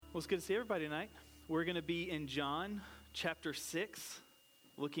Well, it's good to see everybody tonight. We're going to be in John chapter 6,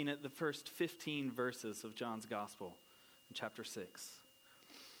 looking at the first 15 verses of John's Gospel in chapter 6.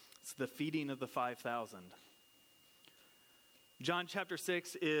 It's the feeding of the 5,000. John chapter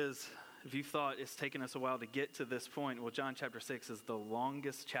 6 is, if you thought it's taken us a while to get to this point, well, John chapter 6 is the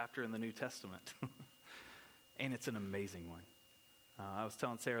longest chapter in the New Testament. And it's an amazing one. I was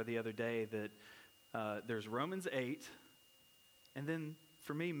telling Sarah the other day that there's Romans 8, and then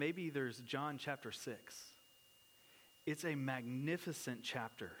for me, maybe there's John chapter 6. It's a magnificent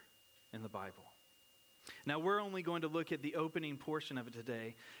chapter in the Bible. Now, we're only going to look at the opening portion of it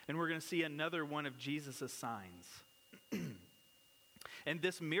today, and we're going to see another one of Jesus' signs. And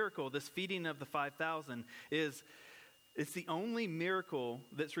this miracle, this feeding of the 5,000, it's the only miracle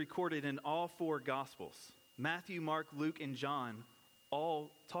that's recorded in all four Gospels. Matthew, Mark, Luke, and John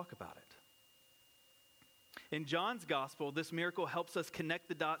all talk about it. In John's Gospel, this miracle helps us connect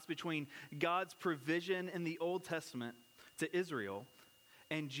the dots between God's provision in the Old Testament to Israel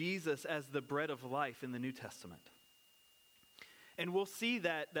and Jesus as the bread of life in the New Testament. And we'll see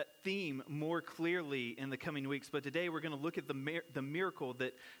that theme more clearly in the coming weeks, but today we're going to look at the miracle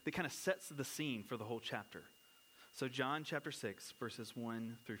that kind of sets the scene for the whole chapter. So John chapter 6, verses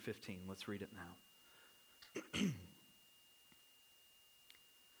 1 through 15. Let's read it now.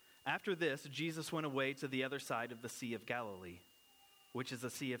 After this, Jesus went away to the other side of the Sea of Galilee, which is the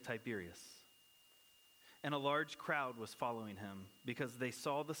Sea of Tiberias. And a large crowd was following him because they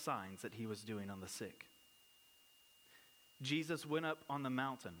saw the signs that he was doing on the sick. Jesus went up on the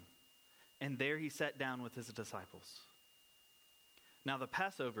mountain, and there he sat down with his disciples. Now the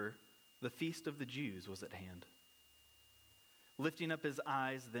Passover, the feast of the Jews, was at hand. Lifting up his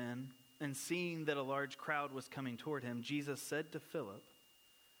eyes then, and seeing that a large crowd was coming toward him, Jesus said to Philip,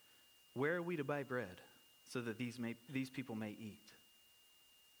 "Where are we to buy bread so that these people may eat?"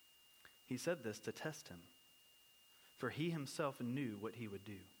 He said this to test him, for he himself knew what he would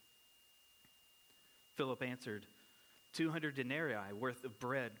do. Philip answered, 200 denarii worth of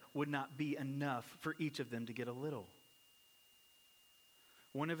bread would not be enough for each of them to get a little.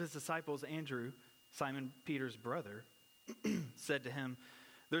 One of his disciples, Andrew, Simon Peter's brother, said to him,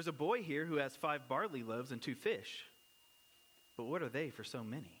 "There's a boy here who has 5 barley loaves and 2 fish. But what are they for so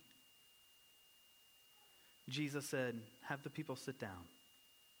many?" Jesus said, "Have the people sit down."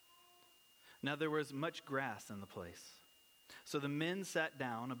 Now there was much grass in the place. So the men sat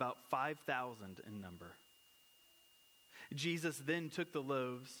down, about 5,000 in number. Jesus then took the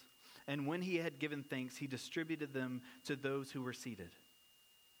loaves, and when he had given thanks, he distributed them to those who were seated.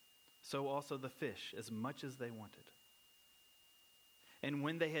 So also the fish, as much as they wanted. And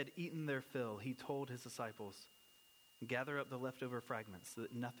when they had eaten their fill, he told his disciples, "Gather up the leftover fragments so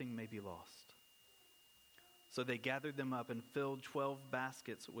that nothing may be lost." So they gathered them up and filled 12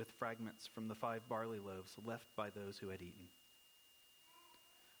 baskets with fragments from the 5 barley loaves left by those who had eaten.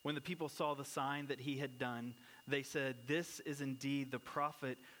 When the people saw the sign that he had done, they said, "This is indeed the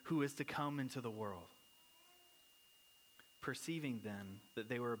prophet who is to come into the world." Perceiving then that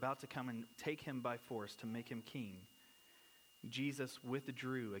they were about to come and take him by force to make him king, Jesus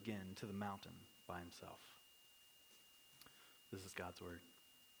withdrew again to the mountain by himself. This is God's word.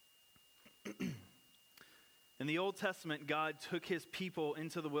 In the Old Testament, God took his people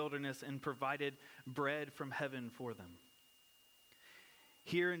into the wilderness and provided bread from heaven for them.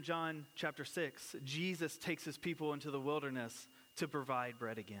 Here in John chapter 6, Jesus takes his people into the wilderness to provide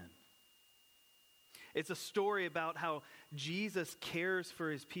bread again. It's a story about how Jesus cares for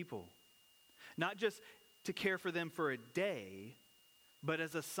his people, not just to care for them for a day, but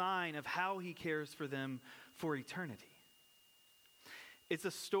as a sign of how he cares for them for eternity. It's a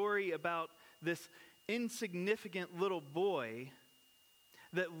story about this insignificant little boy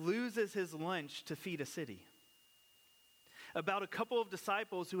that loses his lunch to feed a city. About a couple of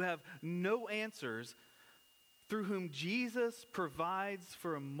disciples who have no answers, through whom Jesus provides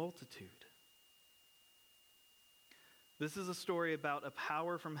for a multitude. This is a story about a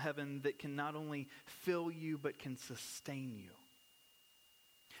power from heaven that can not only fill you, but can sustain you.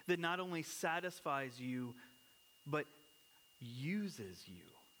 That not only satisfies you, but uses you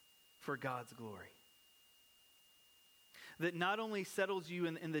for God's glory. That not only settles you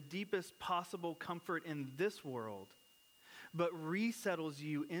in the deepest possible comfort in this world, but resettles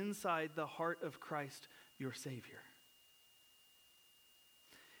you inside the heart of Christ, your Savior.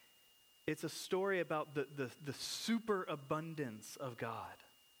 It's a story about the superabundance of God,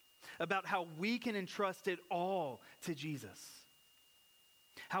 about how we can entrust it all to Jesus,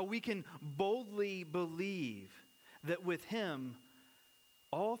 how we can boldly believe that with him,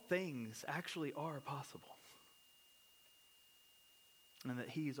 all things actually are possible. and that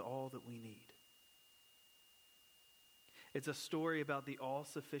He's all that we need. It's a story about the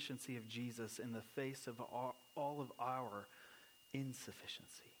all-sufficiency of Jesus in the face of all of our insufficiency.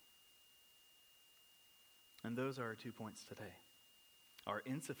 And those are our 2 points today. Our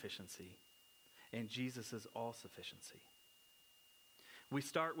insufficiency and Jesus' all-sufficiency. We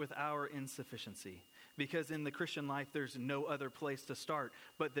start with our insufficiency because in the Christian life there's no other place to start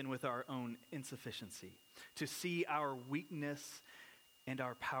but then with our own insufficiency. To see our weakness and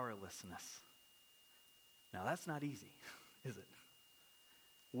our powerlessness. Now that's not easy, is it?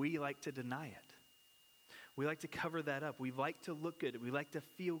 We like to deny it. We like to cover that up. We like to look good. We like to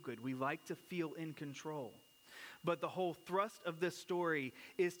feel good. We like to feel in control. But the whole thrust of this story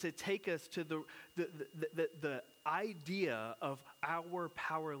is to take us to the idea of our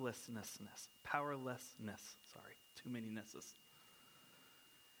powerlessness. Sorry, too many nesses.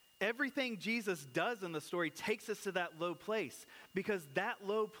 Everything Jesus does in the story takes us to that low place because that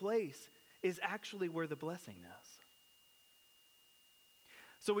low place is actually where the blessing is.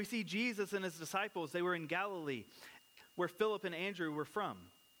 So we see Jesus and his disciples, they were in Galilee, where Philip and Andrew were from.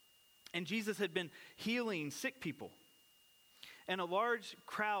 And Jesus had been healing sick people. And a large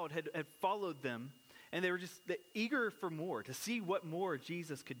crowd had followed them, and they were just eager for more, to see what more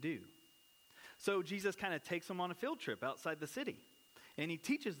Jesus could do. So Jesus kind of takes them on a field trip outside the city, and he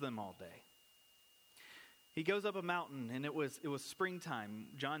teaches them all day. He goes up a mountain, and it was springtime.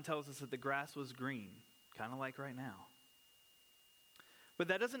 John tells us that the grass was green, kind of like right now. But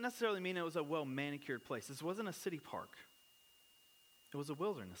that doesn't necessarily mean it was a well-manicured place. This wasn't a city park. It was a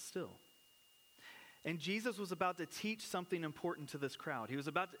wilderness still. And Jesus was about to teach something important to this crowd. He was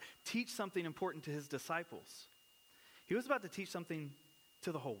about to teach something important to his disciples. He was about to teach something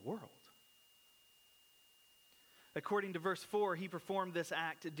to the whole world. According to verse 4, he performed this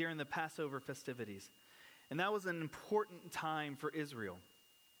act during the Passover festivities. And that was an important time for Israel.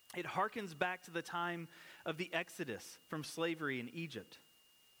 It harkens back to the time of the Exodus from slavery in Egypt.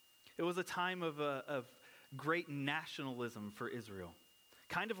 It was a time of great nationalism for Israel.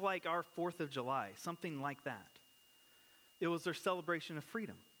 Kind of like our 4th of July, something like that. It was their celebration of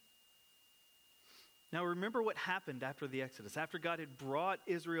freedom. Now remember what happened after the Exodus. After God had brought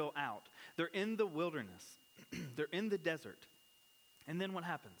Israel out, they're in the wilderness. They're in the desert. And then what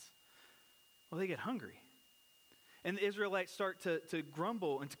happens? Well, they get hungry. And the Israelites start to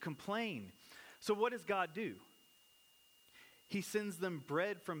grumble and to complain. So what does God do? He sends them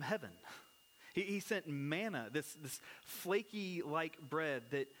bread from heaven. He sent manna, this flaky-like bread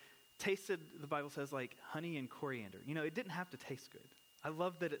that tasted, the Bible says, like honey and coriander. You know, it didn't have to taste good. I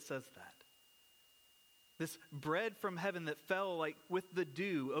love that it says that. This bread from heaven that fell like with the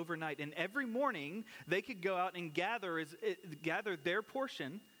dew overnight. And every morning, they could go out and gather their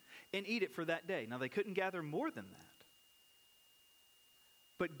portion and eat it for that day. Now, they couldn't gather more than that.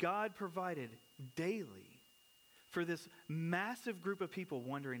 But God provided daily for this massive group of people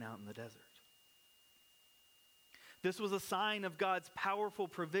wandering out in the desert. This was a sign of God's powerful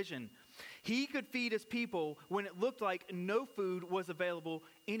provision. He could feed his people when it looked like no food was available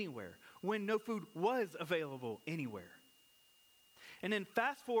anywhere, when no food was available anywhere. And then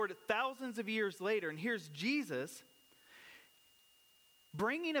fast forward thousands of years later, and here's Jesus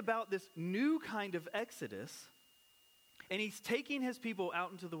bringing about this new kind of exodus, and he's taking his people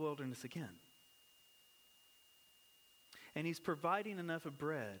out into the wilderness again. And he's providing enough of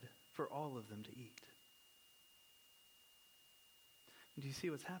bread for all of them to eat. Do you see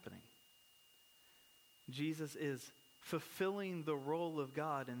what's happening? Jesus is fulfilling the role of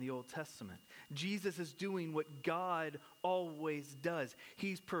God in the Old Testament. Jesus is doing what God always does.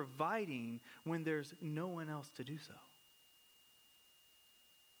 He's providing when there's no one else to do so.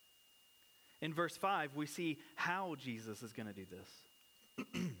 In verse 5, we see how Jesus is going to do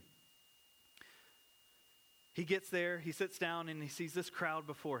this. He gets there, he sits down, and he sees this crowd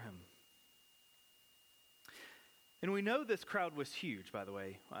before him. And we know this crowd was huge, by the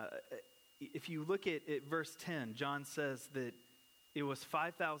way. If you look at verse 10, John says that it was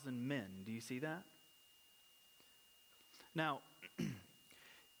 5,000 men. Do you see that? Now,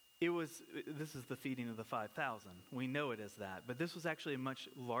 this is the feeding of the 5,000. We know it as that. But this was actually a much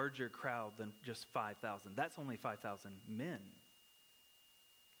larger crowd than just 5,000. That's only 5,000 men.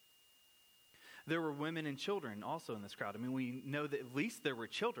 There were women and children also in this crowd. I mean, we know that at least there were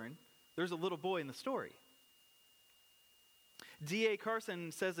children. There's a little boy in the story. D.A.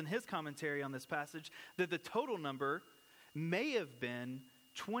 Carson says in his commentary on this passage that the total number may have been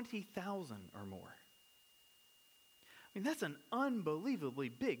 20,000 or more. I mean, that's an unbelievably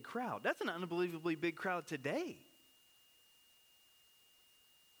big crowd. That's an unbelievably big crowd today.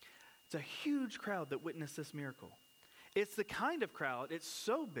 It's a huge crowd that witnessed this miracle. It's the kind of crowd, it's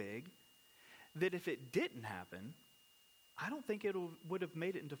so big that if it didn't happen, I don't think it would have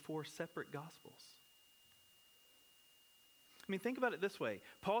made it into 4 separate gospels. I mean, think about it this way.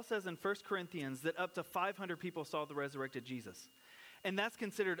 Paul says in 1 Corinthians that up to 500 people saw the resurrected Jesus. And that's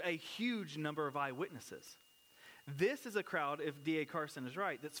considered a huge number of eyewitnesses. This is a crowd, if D.A. Carson is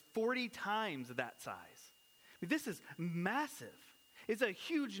right, that's 40 times that size. I mean, this is massive. It's a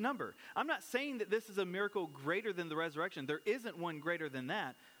huge number. I'm not saying that this is a miracle greater than the resurrection. There isn't one greater than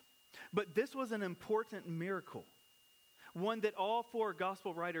that. But this was an important miracle. One that all 4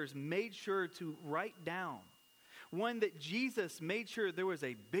 gospel writers made sure to write down. One that Jesus made sure there was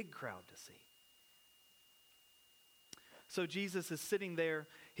a big crowd to see. So Jesus is sitting there.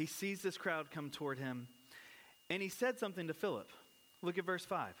 He sees this crowd come toward him. And he said something to Philip. Look at verse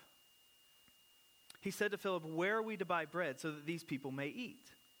 5. He said to Philip, "Where are we to buy bread so that these people may eat?"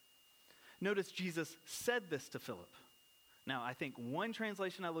 Notice Jesus said this to Philip. Now, I think one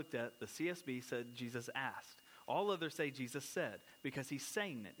translation I looked at, the CSB, said Jesus asked. All others say Jesus said, because he's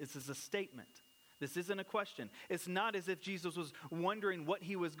saying it. This is a statement. This isn't a question. It's not as if Jesus was wondering what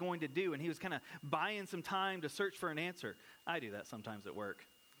he was going to do and he was kind of buying some time to search for an answer. I do that sometimes at work.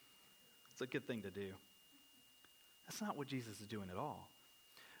 It's a good thing to do. That's not what Jesus is doing at all.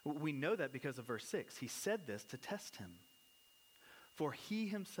 We know that because of verse 6. He said this to test him, for he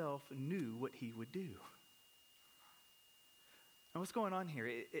himself knew what he would do. Now, what's going on here?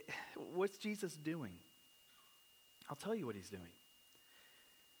 What's Jesus doing? I'll tell you what he's doing.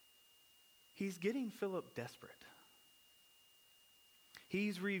 He's getting Philip desperate.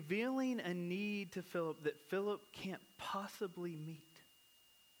 He's revealing a need to Philip that Philip can't possibly meet.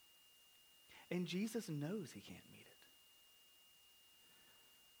 And Jesus knows he can't meet it.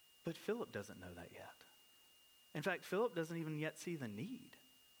 But Philip doesn't know that yet. In fact, Philip doesn't even yet see the need.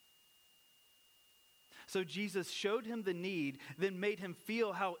 So Jesus showed him the need, then made him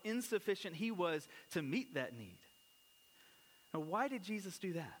feel how insufficient he was to meet that need. Now, why did Jesus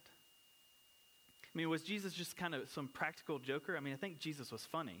do that? I mean, was Jesus just kind of some practical joker? I mean, I think Jesus was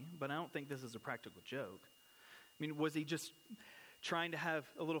funny, but I don't think this is a practical joke. I mean, was he just trying to have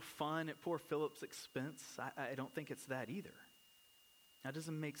a little fun at poor Philip's expense? I don't think it's that either. That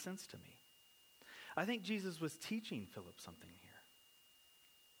doesn't make sense to me. I think Jesus was teaching Philip something here.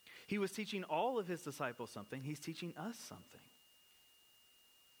 He was teaching all of his disciples something. He's teaching us something.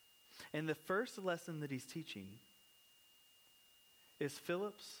 And the first lesson that he's teaching is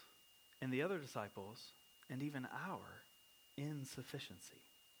Philip's and the other disciples and even our insufficiency.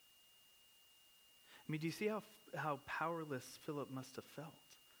 I mean, do you see how powerless Philip must have felt?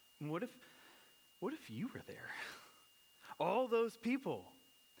 And what if you were there? All those people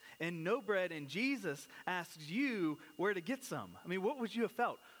and no bread, and Jesus asks you where to get some. I mean, what would you have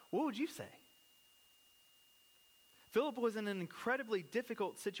felt? What would you say? Philip was in an incredibly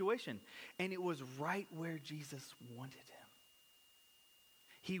difficult situation, and it was right where Jesus wanted him.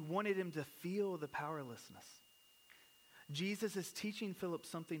 He wanted him to feel the powerlessness. Jesus is teaching Philip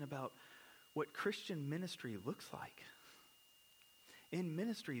something about what Christian ministry looks like. In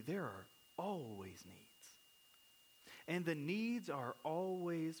ministry, there are always needs. And the needs are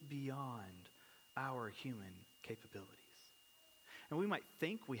always beyond our human capabilities. And we might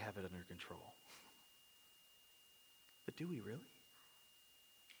think we have it under control. But do we really?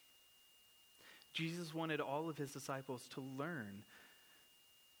 Jesus wanted all of his disciples to learn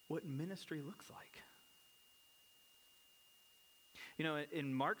what ministry looks like. You know,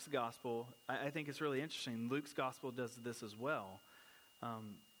 in Mark's gospel, I think it's really interesting. Luke's gospel does this as well.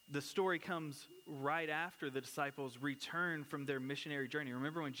 The story comes right after the disciples return from their missionary journey.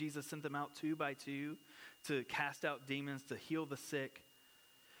 Remember when Jesus sent them out 2 by 2 to cast out demons, to heal the sick?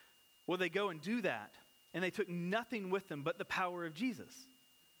 Well, they go and do that, and they took nothing with them but the power of Jesus.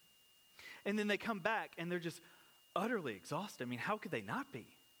 And then they come back, and they're just utterly exhausted. I mean, how could they not be?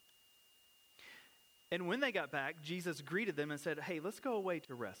 And when they got back, Jesus greeted them and said, "Hey, let's go away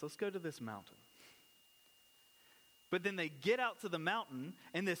to rest. Let's go to this mountain." But then they get out to the mountain,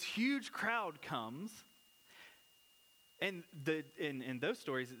 and this huge crowd comes. And in those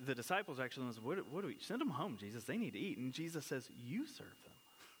stories, the disciples actually say, what do we send them home, Jesus? They need to eat. And Jesus says, "You serve them."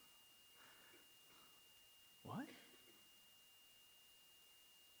 What? I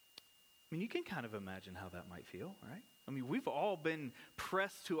mean, you can kind of imagine how that might feel, right? I mean, we've all been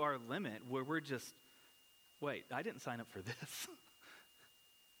pressed to our limit where we're just, wait, I didn't sign up for this.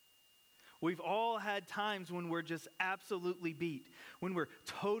 We've all had times when we're just absolutely beat, when we're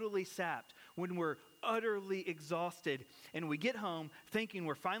totally sapped, when we're utterly exhausted, and we get home thinking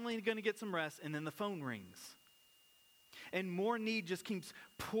we're finally going to get some rest, and then the phone rings. And more need just keeps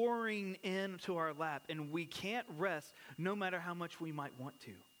pouring into our lap, and we can't rest no matter how much we might want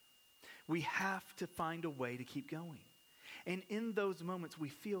to. We have to find a way to keep going. And in those moments, we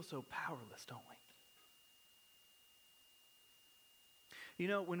feel so powerless, don't we? You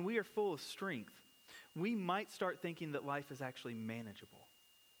know, when we are full of strength, we might start thinking that life is actually manageable.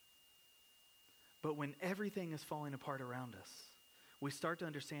 But when everything is falling apart around us, we start to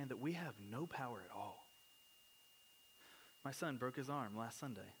understand that we have no power at all. My son broke his arm last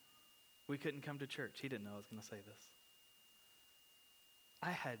Sunday. We couldn't come to church. He didn't know I was going to say this.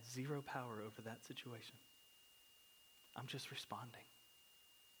 I had zero power over that situation. I'm just responding.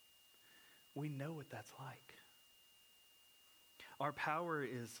 We know what that's like. Our power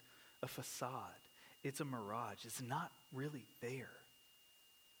is a facade. It's a mirage. It's not really there.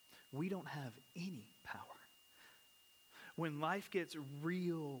 We don't have any power. When life gets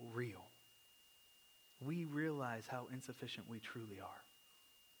real, we realize how insufficient we truly are.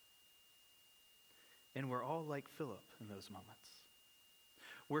 And we're all like Philip in those moments.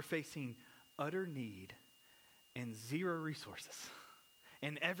 We're facing utter need and zero resources.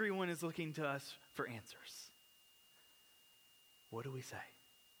 And everyone is looking to us for answers. What do we say?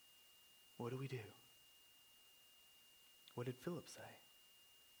 What do we do? What did Philip say?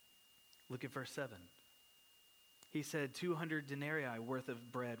 Look at verse 7. He said 200 denarii worth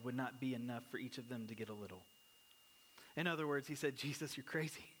of bread would not be enough for each of them to get a little. In other words, he said, Jesus, you're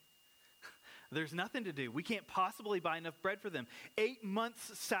crazy. There's nothing to do. We can't possibly buy enough bread for them. 8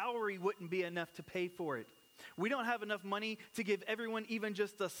 months' salary wouldn't be enough to pay for it. We don't have enough money to give everyone even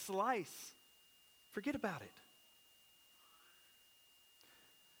just a slice. Forget about it.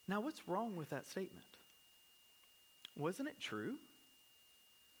 Now, what's wrong with that statement? Wasn't it true?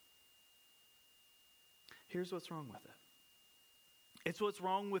 Here's what's wrong with it. It's what's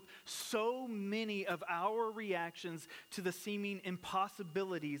wrong with so many of our reactions to the seeming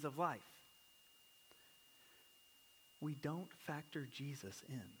impossibilities of life. We don't factor Jesus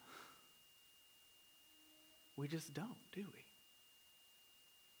in. We just don't, do we?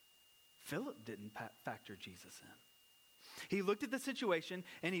 Philip didn't factor Jesus in. He looked at the situation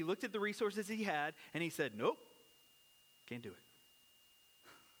and he looked at the resources he had and he said, nope, can't do it.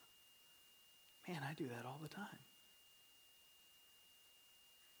 Man, I do that all the time.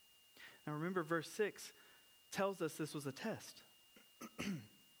 Now remember, verse 6 tells us this was a test.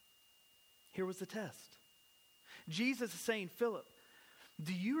 Here was the test. Jesus is saying, Philip,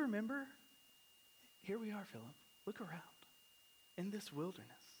 do you remember? Here we are, Philip. Look around. In this wilderness,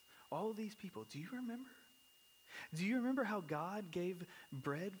 all these people, do you remember? Do you remember how God gave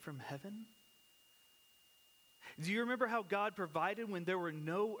bread from heaven? Do you remember how God provided when there were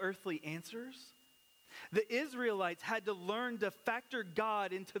no earthly answers? The Israelites had to learn to factor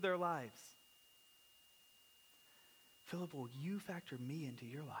God into their lives. Philip, will you factor me into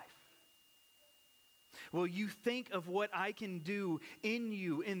your life? Will you think of what I can do in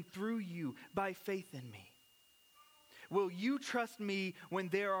you and through you by faith in me? Will you trust me when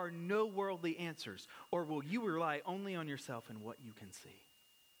there are no worldly answers? Or will you rely only on yourself and what you can see?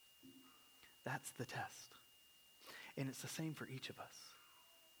 That's the test. And it's the same for each of us.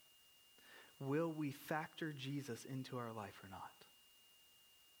 Will we factor Jesus into our life or not?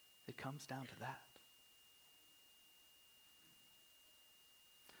 It comes down to that.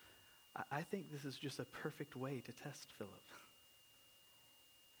 I think this is just a perfect way to test Philip.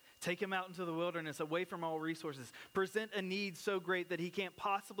 Take him out into the wilderness, away from all resources. Present a need so great that he can't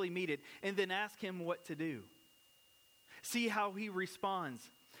possibly meet it, and then ask him what to do. See how he responds.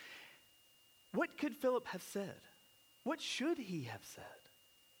 What could Philip have said? What should he have said?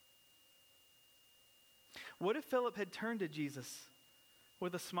 What if Philip had turned to Jesus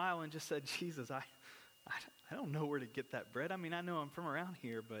with a smile and just said, Jesus, I don't know where to get that bread. I mean, I know I'm from around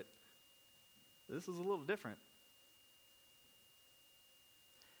here, but this is a little different.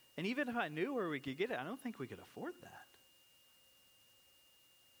 And even if I knew where we could get it, I don't think we could afford that.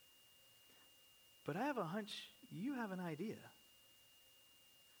 But I have a hunch you have an idea.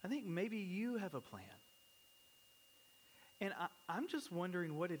 I think maybe you have a plan. And I'm just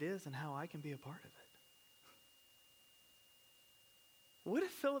wondering what it is and how I can be a part of it. What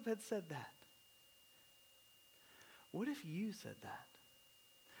if Philip had said that? What if you said that?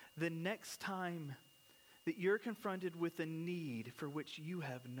 The next time that you're confronted with a need for which you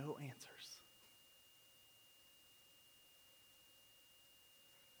have no answers.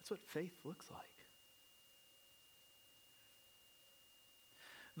 That's what faith looks like.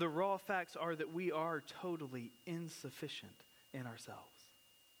 The raw facts are that we are totally insufficient in ourselves.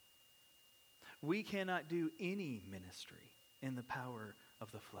 We cannot do any ministry in the power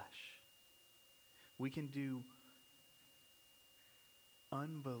of the flesh. We can do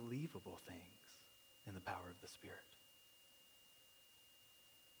unbelievable things in the power of the Spirit.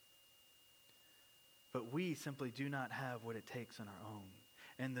 But we simply do not have what it takes on our own.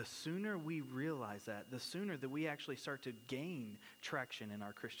 And the sooner we realize that, the sooner that we actually start to gain traction in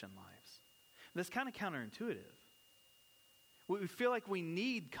our Christian lives. That's kind of counterintuitive. We feel like we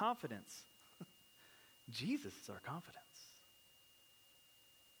need confidence. Jesus is our confidence.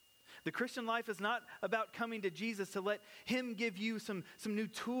 The Christian life is not about coming to Jesus to let him give you some new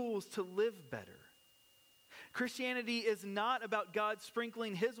tools to live better. Christianity is not about God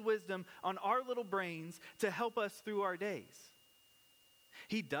sprinkling his wisdom on our little brains to help us through our days.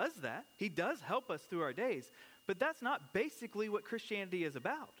 He does that. He does help us through our days. But that's not basically what Christianity is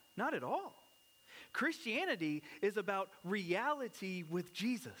about. Not at all. Christianity is about reality with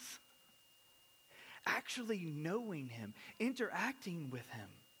Jesus. Actually knowing him, interacting with him,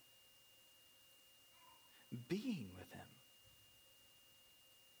 being with him.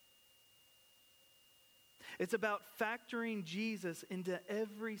 It's about factoring Jesus into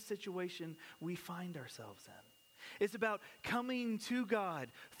every situation we find ourselves in. It's about coming to God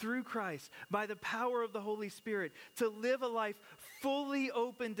through Christ by the power of the Holy Spirit to live a life fully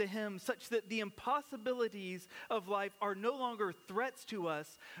open to him, such that the impossibilities of life are no longer threats to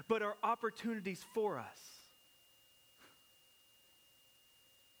us, but are opportunities for us.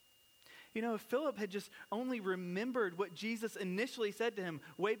 You know, if Philip had just only remembered what Jesus initially said to him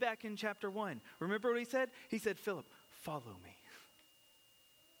way back in chapter 1. Remember what he said? He said, "Philip, follow me."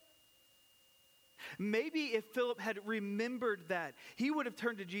 Maybe if Philip had remembered that, he would have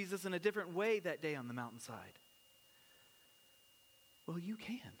turned to Jesus in a different way that day on the mountainside. Well, you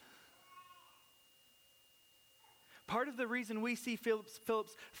can. Part of the reason we see Philip's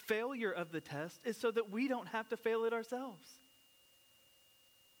failure of the test is so that we don't have to fail it ourselves.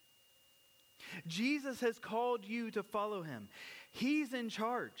 Jesus has called you to follow him. He's in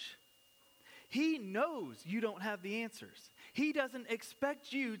charge. He knows you don't have the answers. He doesn't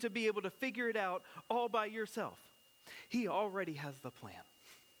expect you to be able to figure it out all by yourself. He already has the plan.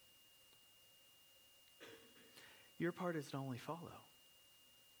 Your part is to only follow.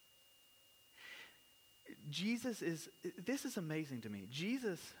 This is amazing to me.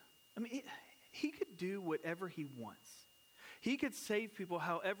 Jesus, he could do whatever he wants. He could save people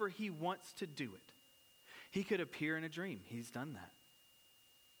however he wants to do it. He could appear in a dream. He's done that.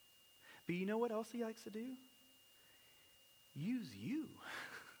 But you know what else he likes to do? Use you.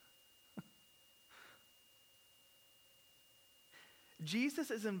 Jesus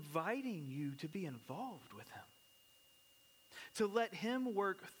is inviting you to be involved with him. To let him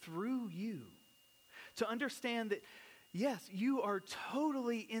work through you. To understand that, yes, you are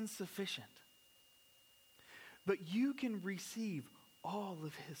totally insufficient. But you can receive all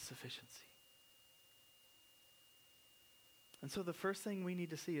of his sufficiency. And so the first thing we need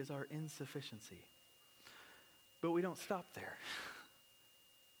to see is our insufficiency. But we don't stop there.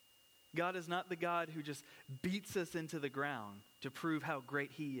 God is not the God who just beats us into the ground to prove how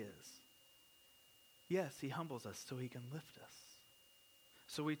great he is. Yes, he humbles us so he can lift us.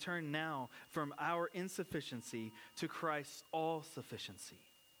 So we turn now from our insufficiency to Christ's all-sufficiency.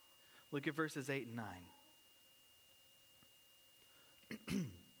 Look at verses 8 and 9.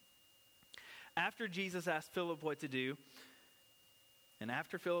 After Jesus asked Philip what to do, and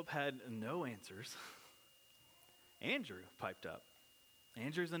after Philip had no answers, Andrew piped up.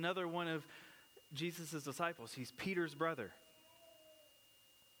 Andrew's another one of Jesus' disciples. He's Peter's brother.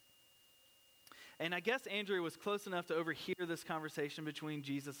 And I guess Andrew was close enough to overhear this conversation between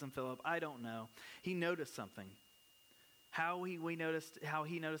Jesus and Philip. I don't know. He noticed something. How he noticed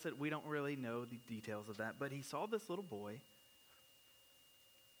it, we don't really know the details of that. But he saw this little boy.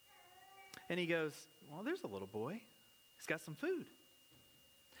 And he goes, well, there's a little boy. He's got some food.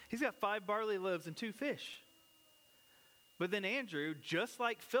 He's got 5 barley loaves and 2 fish. But then Andrew, just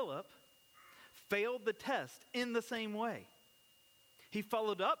like Philip, failed the test in the same way. He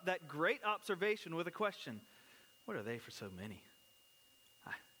followed up that great observation with a question. What are they for so many?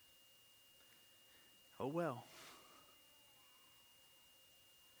 Oh well.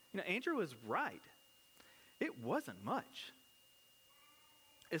 You know, Andrew was right. It wasn't much.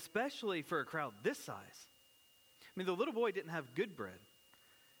 Especially for a crowd this size. I mean, the little boy didn't have good bread.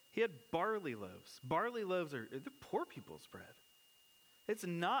 He had barley loaves. Barley loaves are the poor people's bread. It's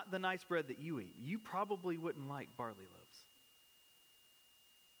not the nice bread that you eat. You probably wouldn't like barley loaves.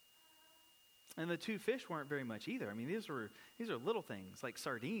 And the 2 fish weren't very much either. I mean, these are little things, like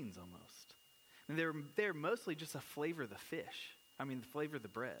sardines almost. And they're mostly just to flavor the fish. Flavor the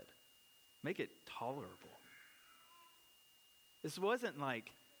bread. Make it tolerable. This wasn't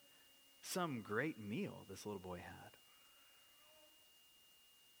like some great meal this little boy had.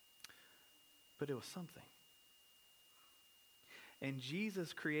 but it was something. And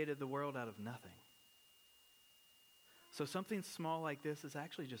Jesus created the world out of nothing. So something small like this is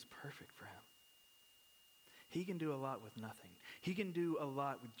actually just perfect for him. He can do a lot with nothing. He can do a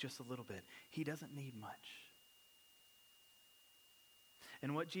lot with just a little bit. He doesn't need much.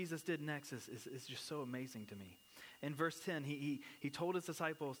 And what Jesus did next is just so amazing to me. In verse 10, he told his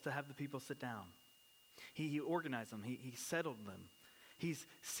disciples to have the people sit down. He organized them. He settled them. He's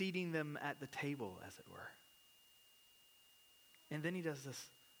seating them at the table, as it were. And then he does this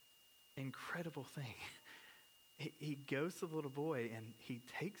incredible thing. He goes to the little boy and he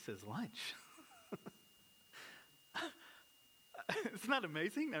takes his lunch. It's not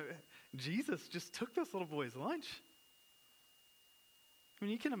amazing? Jesus just took this little boy's lunch. I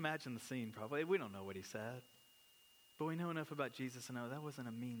mean, you can imagine the scene probably. We don't know what he said. But we know enough about Jesus to know that wasn't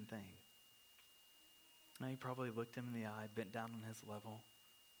a mean thing. Now, he probably looked him in the eye, bent down on his level.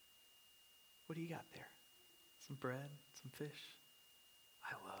 What do you got there? Some bread, some fish?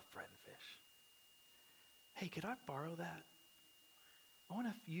 I love bread and fish. Hey, could I borrow that? I want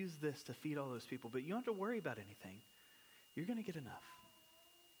to use this to feed all those people, but you don't have to worry about anything. You're going to get enough.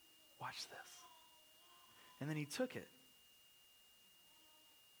 Watch this. And then he took it.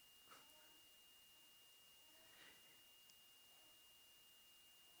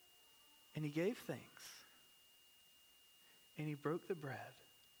 And he gave thanks. And he broke the bread.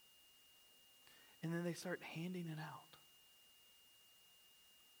 And then they start handing it out.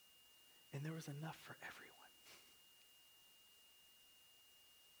 And there was enough for everyone.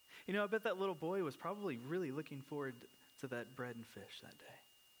 You know, I bet that little boy was probably really looking forward to that bread and fish that day.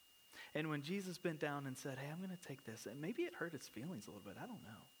 And when Jesus bent down and said, hey, I'm going to take this, and maybe it hurt his feelings a little bit. I don't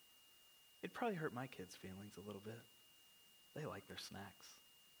know. It probably hurt my kids' feelings a little bit. They like their snacks.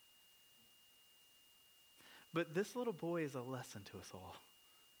 But this little boy is a lesson to us all.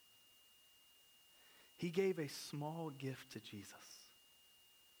 He gave a small gift to Jesus.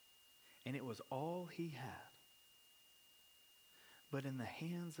 And it was all he had. But in the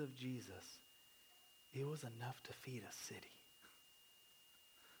hands of Jesus, it was enough to feed a city.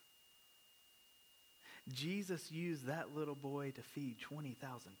 Jesus used that little boy to feed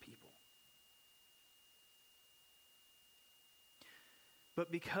 20,000 people. But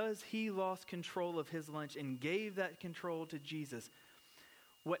because he lost control of his lunch and gave that control to Jesus,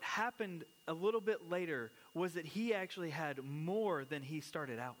 what happened a little bit later was that he actually had more than he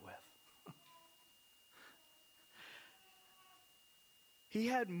started out with. He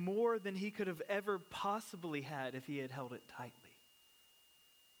had more than he could have ever possibly had if he had held it tightly.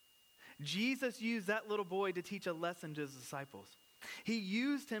 Jesus used that little boy to teach a lesson to his disciples. He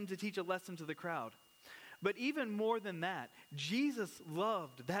used him to teach a lesson to the crowd. But even more than that, Jesus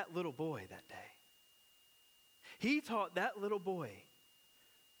loved that little boy that day. He taught that little boy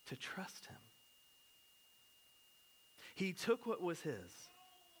to trust him. He took what was his,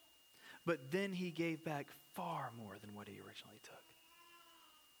 but then he gave back far more than what he originally took.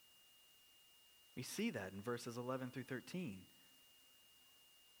 We see that in verses 11 through 13.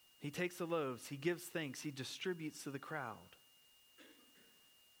 He takes the loaves, he gives thanks, he distributes to the crowd.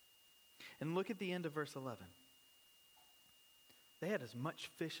 And look at the end of verse 11. They had as much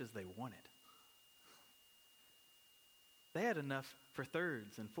fish as they wanted. They had enough for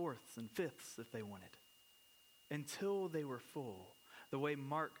thirds and fourths and fifths if they wanted. Until they were full. The way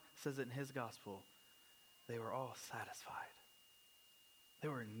Mark says it in his gospel, they were all satisfied.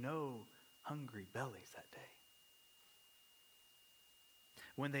 There were no hungry bellies that day.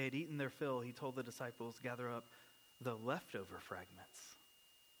 When they had eaten their fill, he told the disciples, gather up the leftover fragments,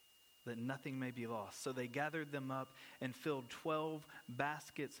 that nothing may be lost. So they gathered them up and filled 12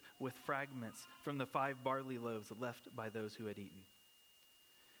 baskets with fragments from the 5 barley loaves left by those who had eaten.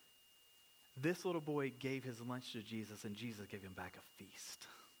 This little boy gave his lunch to Jesus, and Jesus gave him back a feast.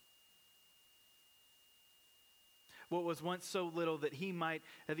 What was once so little that he might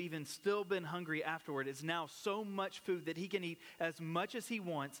have even still been hungry afterward is now so much food that he can eat as much as he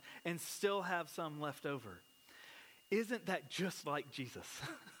wants and still have some left over. Isn't that just like Jesus?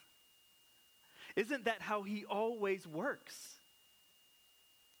 Isn't that how he always works?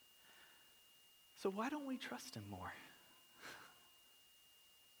 So why don't we trust him more?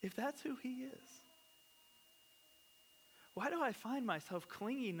 If that's who he is. Why do I find myself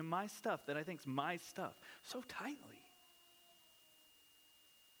clinging to my stuff that I think is my stuff so tightly?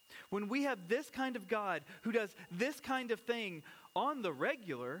 When we have this kind of God who does this kind of thing on the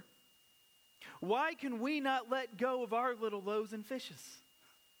regular, why can we not let go of our little loaves and fishes?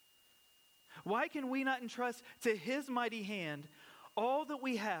 Why can we not entrust to his mighty hand all that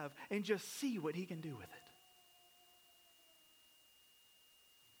we have and just see what he can do with it?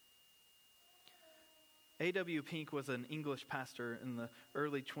 A.W. Pink was an English pastor in the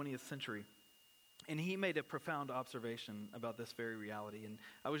early 20th century, and he made a profound observation about this very reality, and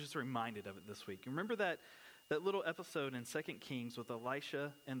I was just reminded of it this week. Remember that little episode in 2 Kings with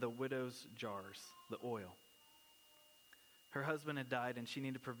Elisha and the widow's jars, the oil? Her husband had died, and she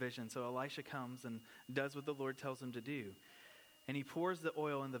needed provision, so Elisha comes and does what the Lord tells him to do, and he pours the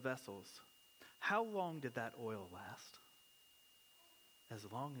oil in the vessels. How long did that oil last?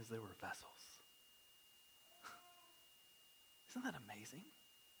 As long as there were vessels. Isn't that amazing?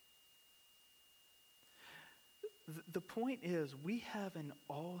 The point is, we have an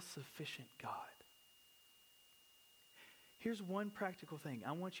all-sufficient God. Here's one practical thing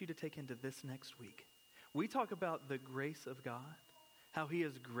I want you to take into this next week. We talk about the grace of God, how he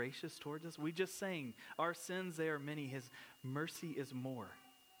is gracious towards us. We just sang, our sins, they are many, his mercy is more.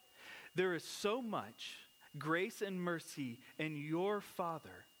 There is so much grace and mercy in your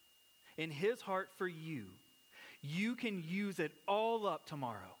Father, in his heart for you. You can use it all up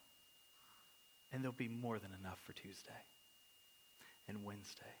tomorrow, and there'll be more than enough for Tuesday and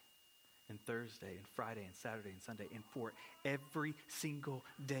Wednesday and Thursday and Friday and Saturday and Sunday and for every single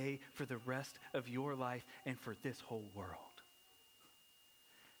day for the rest of your life and for this whole world.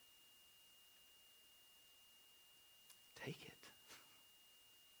 Take it.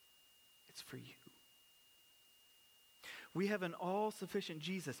 It's for you. We have an all-sufficient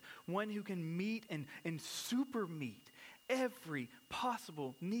Jesus, one who can meet and super meet every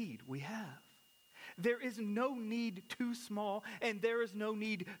possible need we have. There is no need too small, and there is no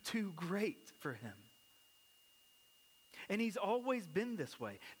need too great for him. And he's always been this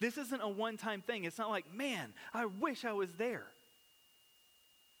way. This isn't a one-time thing. It's not like, man, I wish I was there.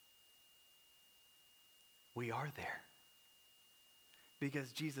 We are there.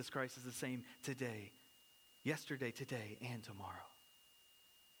 Because Jesus Christ is the same today, yesterday, today, and tomorrow.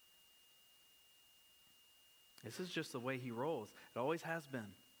 This is just the way he rolls. It always has been.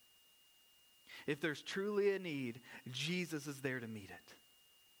 If there's truly a need, Jesus is there to meet it.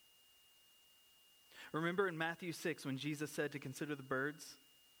 Remember in Matthew 6 when Jesus said to consider the birds?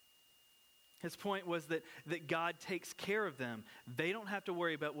 His point was that God takes care of them. They don't have to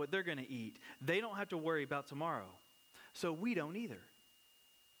worry about what they're going to eat. They don't have to worry about tomorrow. So we don't either.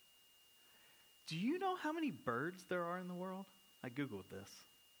 Do you know how many birds there are in the world? I Googled this.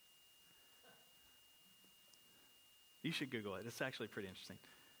 You should Google it. It's actually pretty interesting.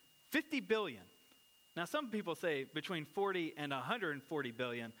 50 billion. Now, some people say between 40 and 140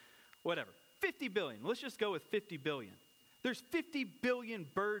 billion, whatever. 50 billion. Let's just go with 50 billion. There's 50 billion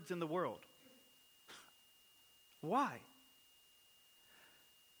birds in the world. Why?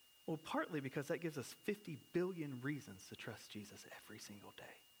 Well, partly because that gives us 50 billion reasons to trust Jesus every single day.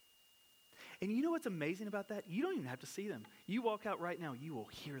 And you know what's amazing about that? You don't even have to see them. You walk out right now, you will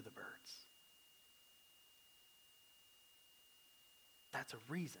hear the birds. That's a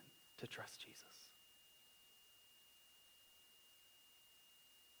reason to trust Jesus.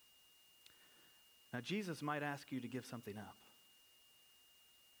 Now, Jesus might ask you to give something up.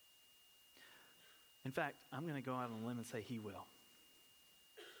 In fact, I'm going to go out on a limb and say he will.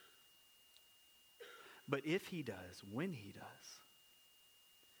 But if he does, when he does,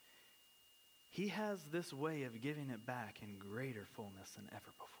 he has this way of giving it back in greater fullness than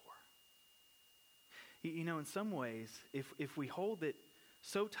ever before. You know, in some ways, if we hold it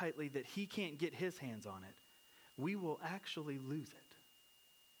so tightly that he can't get his hands on it, we will actually lose it.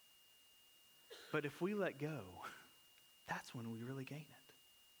 But if we let go, that's when we really gain it.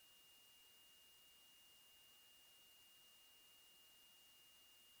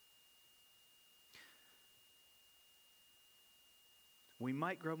 We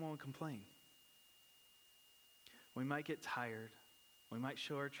might grumble and complain. We might get tired. We might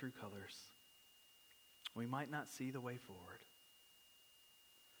show our true colors. We might not see the way forward.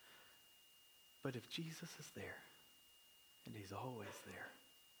 But if Jesus is there, and he's always there,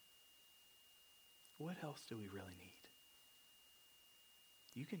 what else do we really need?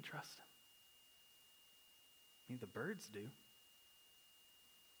 You can trust him. I mean, the birds do.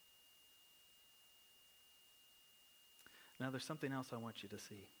 Now, there's something else I want you to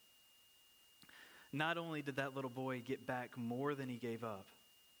see. Not only did that little boy get back more than he gave up,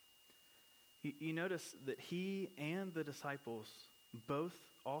 you notice that he and the disciples both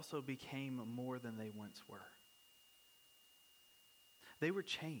also became more than they once were. They were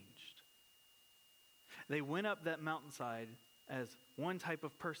changed. They went up that mountainside as one type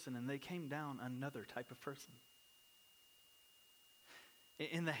of person, and they came down another type of person.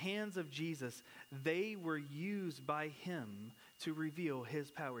 In the hands of Jesus, they were used by him to reveal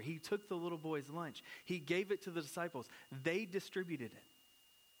his power. He took the little boy's lunch. He gave it to the disciples. They distributed it.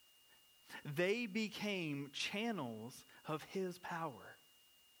 they became channels of his power.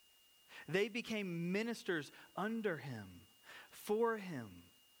 They became ministers under him, for him,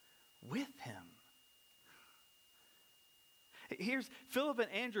 with him. Here's Philip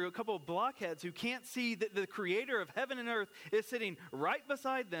and Andrew, a couple of blockheads who can't see that the creator of heaven and earth is sitting right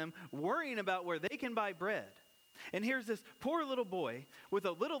beside them, worrying about where they can buy bread. And here's this poor little boy with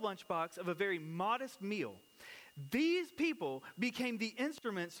a little lunchbox of a very modest meal. These people became the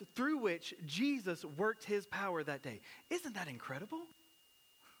instruments through which Jesus worked his power that day. Isn't that incredible?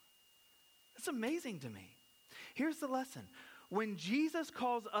 That's amazing to me. Here's the lesson. When Jesus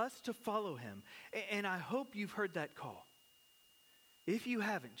calls us to follow him, and I hope you've heard that call. If you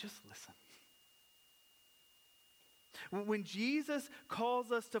haven't, just listen. When Jesus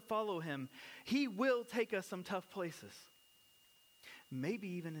calls us to follow him, he will take us some tough places. Maybe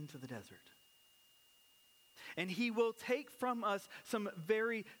even into the desert. And he will take from us some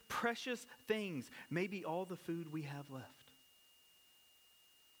very precious things. Maybe all the food we have left.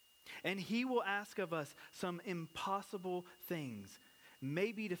 And he will ask of us some impossible things.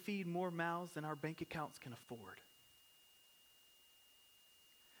 Maybe to feed more mouths than our bank accounts can afford.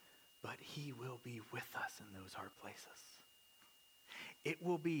 But he will be with us in those hard places. It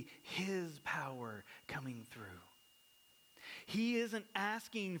will be his power coming through. He isn't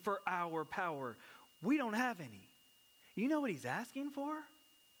asking for our power. We don't have any. You know what he's asking for?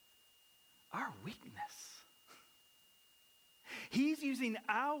 Our weakness. He's using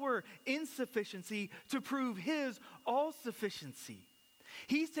our insufficiency to prove his all-sufficiency.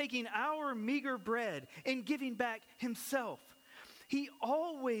 He's taking our meager bread and giving back himself. He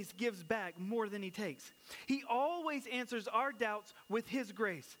always gives back more than he takes. He always answers our doubts with his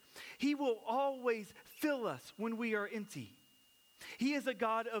grace. He will always fill us when we are empty. He is a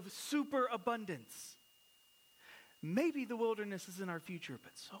God of superabundance. Maybe the wilderness is in our future,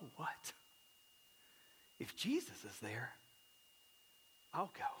 but so what? If Jesus is there,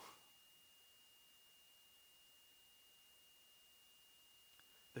 I'll go.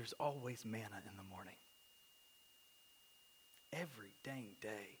 There's always manna in the morning. Every dang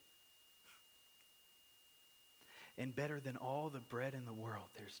day. And better than all the bread in the world,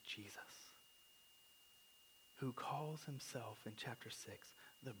 there's Jesus, who calls himself in chapter 6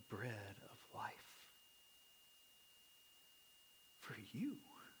 the bread of life. For you.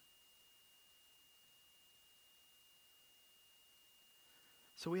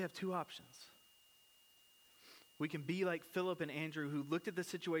 So we have two options. We can be like Philip and Andrew, who looked at the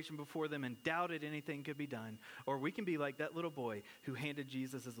situation before them and doubted anything could be done. Or we can be like that little boy who handed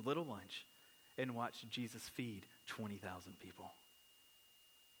Jesus his little lunch and watched Jesus feed 20,000 people.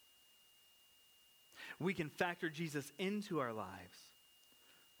 We can factor Jesus into our lives,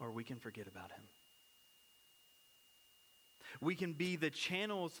 or we can forget about him. We can be the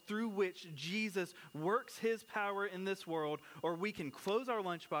channels through which Jesus works his power in this world, or we can close our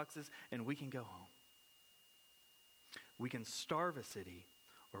lunchboxes and we can go home. We can starve a city,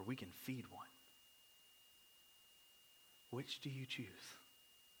 or we can feed one. Which do you choose?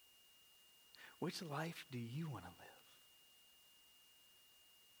 Which life do you want to live?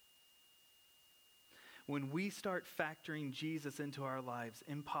 When we start factoring Jesus into our lives,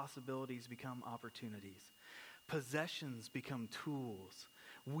 impossibilities become opportunities. Possessions become tools.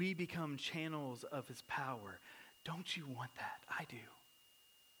 We become channels of his power. Don't you want that? I do.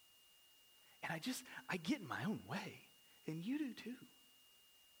 And I get in my own way. And you do too.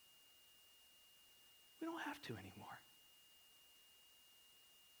 We don't have to anymore.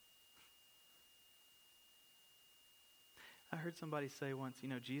 I heard somebody say once,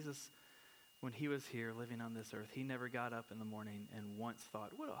 Jesus, when he was here living on this earth, he never got up in the morning and once thought,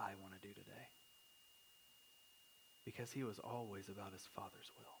 what do I want to do today? Because he was always about his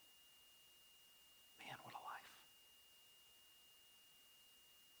Father's will. Man, what a life.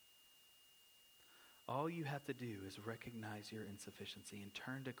 All you have to do is recognize your insufficiency and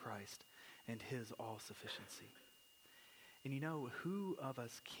turn to Christ and his all-sufficiency. And who of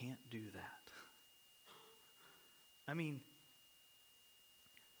us can't do that? I mean,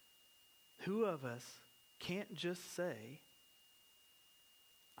 who of us can't just say,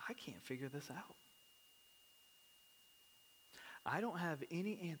 I can't figure this out. I don't have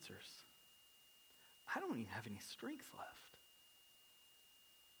any answers. I don't even have any strength left.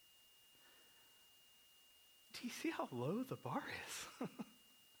 Do you see how low the bar is?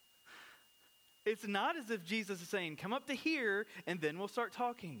 It's not as if Jesus is saying, come up to here and then we'll start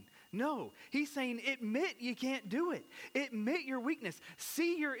talking. No, he's saying, admit you can't do it. Admit your weakness.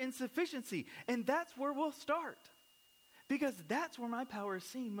 See your insufficiency. And that's where we'll start. Because that's where my power is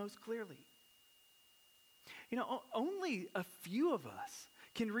seen most clearly. Only a few of us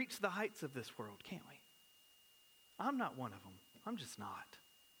can reach the heights of this world, can't we? I'm not one of them. I'm just not.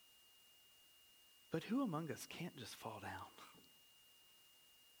 But who among us can't just fall down?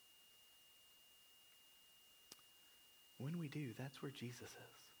 When we do, that's where Jesus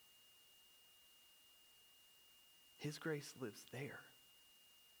is. His grace lives there.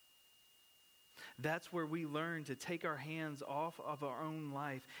 That's where we learn to take our hands off of our own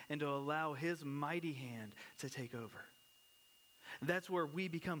life and to allow His mighty hand to take over. That's where we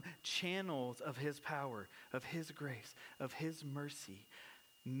become channels of His power, of His grace, of His mercy,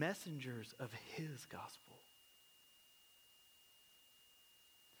 messengers of His gospel.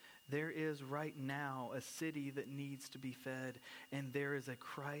 There is right now a city that needs to be fed, and there is a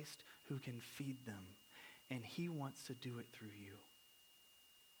Christ who can feed them, and He wants to do it through you.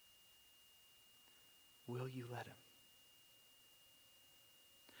 Will you let Him?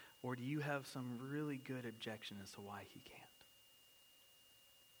 Or do you have some really good objection as to why He can't?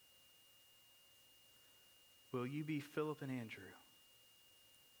 Will you be Philip and Andrew?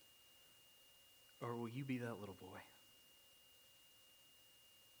 Or will you be that little boy?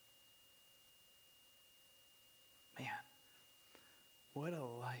 Man, what a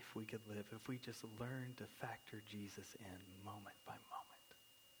life we could live if we just learned to factor Jesus in moment by moment.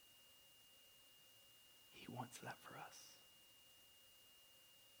 He wants that for us.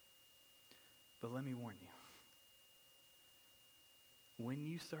 But let me warn you, when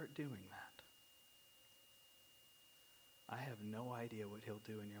you start doing that, I have no idea what He'll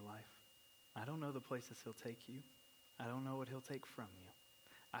do in your life. I don't know the places He'll take you. I don't know what He'll take from you.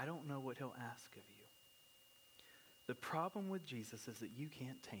 I don't know what He'll ask of you. The problem with Jesus is that you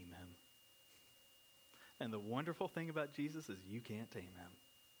can't tame Him. And the wonderful thing about Jesus is you can't tame Him.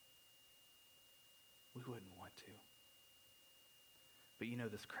 We wouldn't want to. But you know,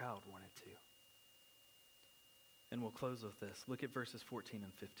 this crowd wanted to. And we'll close with this. Look at verses 14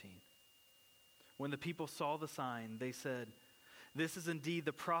 and 15. When the people saw the sign, they said, "This is indeed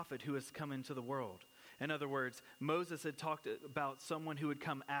the prophet who has come into the world." In other words, Moses had talked about someone who would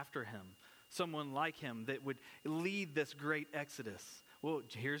come after him, someone like him that would lead this great exodus. Well,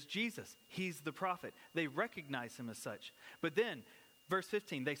 here's Jesus. He's the prophet. They recognize Him as such. But then, verse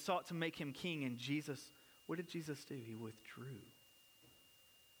 15, they sought to make Him king, and Jesus, what did Jesus do? He withdrew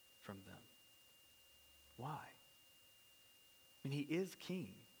from them. Why? I mean, He is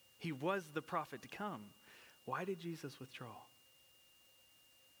king. He was the prophet to come. Why did Jesus withdraw?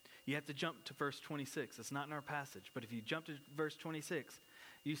 You have to jump to verse 26. It's not in our passage, but if you jump to verse 26,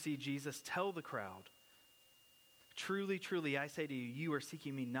 you see Jesus tell the crowd, "Truly, truly, I say to you, you are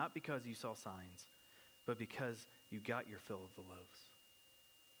seeking me not because you saw signs, but because you got your fill of the loaves."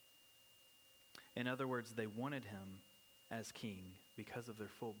 In other words, they wanted Him as king because of their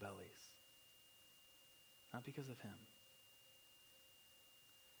full bellies, not because of Him.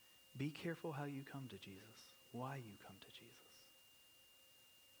 Be careful how you come to Jesus, why you come to Jesus.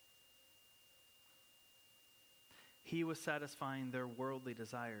 He was satisfying their worldly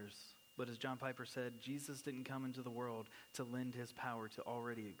desires. But as John Piper said, Jesus didn't come into the world to lend His power to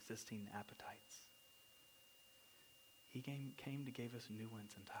already existing appetites. He came to give us new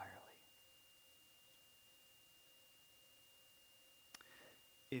ones entirely.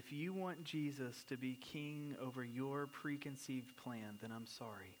 If you want Jesus to be king over your preconceived plan, then I'm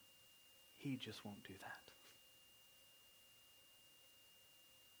sorry. He just won't do that.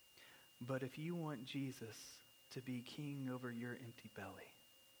 But if you want Jesus to be king over your empty belly,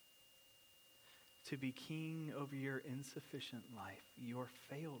 to be king over your insufficient life, your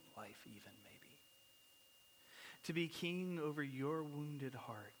failed life even maybe, to be king over your wounded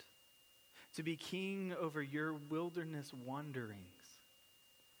heart, to be king over your wilderness wanderings,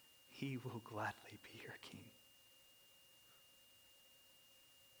 He will gladly be your king.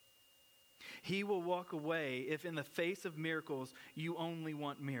 He will walk away if in the face of miracles, you only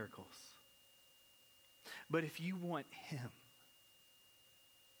want miracles. But if you want Him,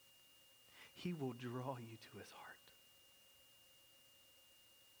 He will draw you to His heart.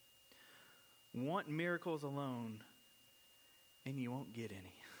 Want miracles alone, and you won't get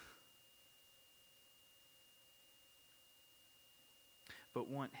any. But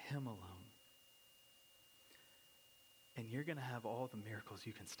want Him alone, and you're going to have all the miracles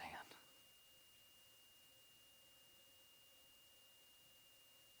you can stand.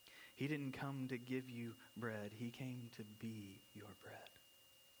 He didn't come to give you bread. He came to be your bread.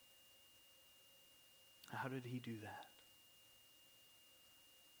 How did He do that?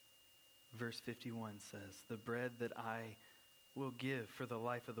 Verse 51 says, "The bread that I will give for the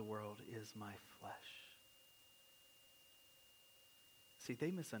life of the world is my flesh." See, they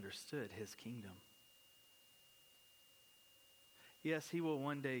misunderstood His kingdom. Yes, he will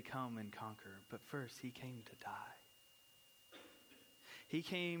one day come and conquer, but first he came to die. He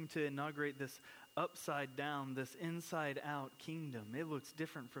came to inaugurate this upside down, this inside out kingdom. It looks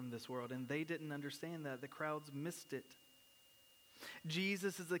different from this world, and they didn't understand that. The crowds missed it.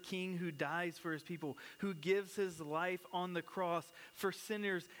 Jesus is the king who dies for his people, who gives his life on the cross for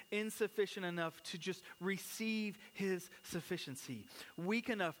sinners insufficient enough to just receive his sufficiency, weak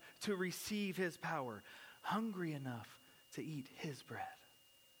enough to receive his power, hungry enough to eat his bread.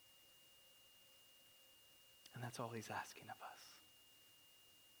 And that's all he's asking of us.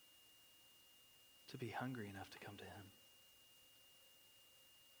 To be hungry enough to come to him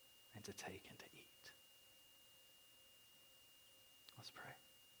and to take and to eat. Let's pray.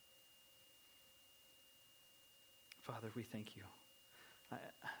 Father, we thank you.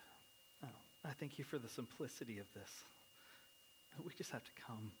 I thank you for the simplicity of this. We just have to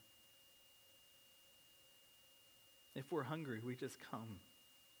come. If we're hungry, we just come.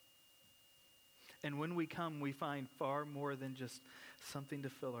 And when we come, we find far more than just something to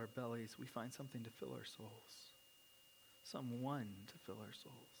fill our bellies. We find something to fill our souls. Someone to fill our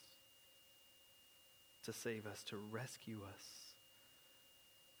souls. To save us, to rescue us,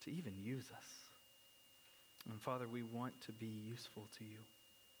 to even use us. And Father, we want to be useful to you.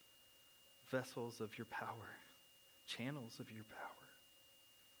 Vessels of your power. Channels of your power.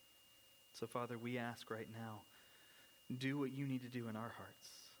 So Father, we ask right now, do what you need to do in our hearts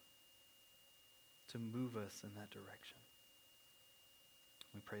to move us in that direction.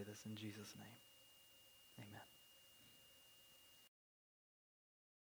 We pray this in Jesus' name. Amen.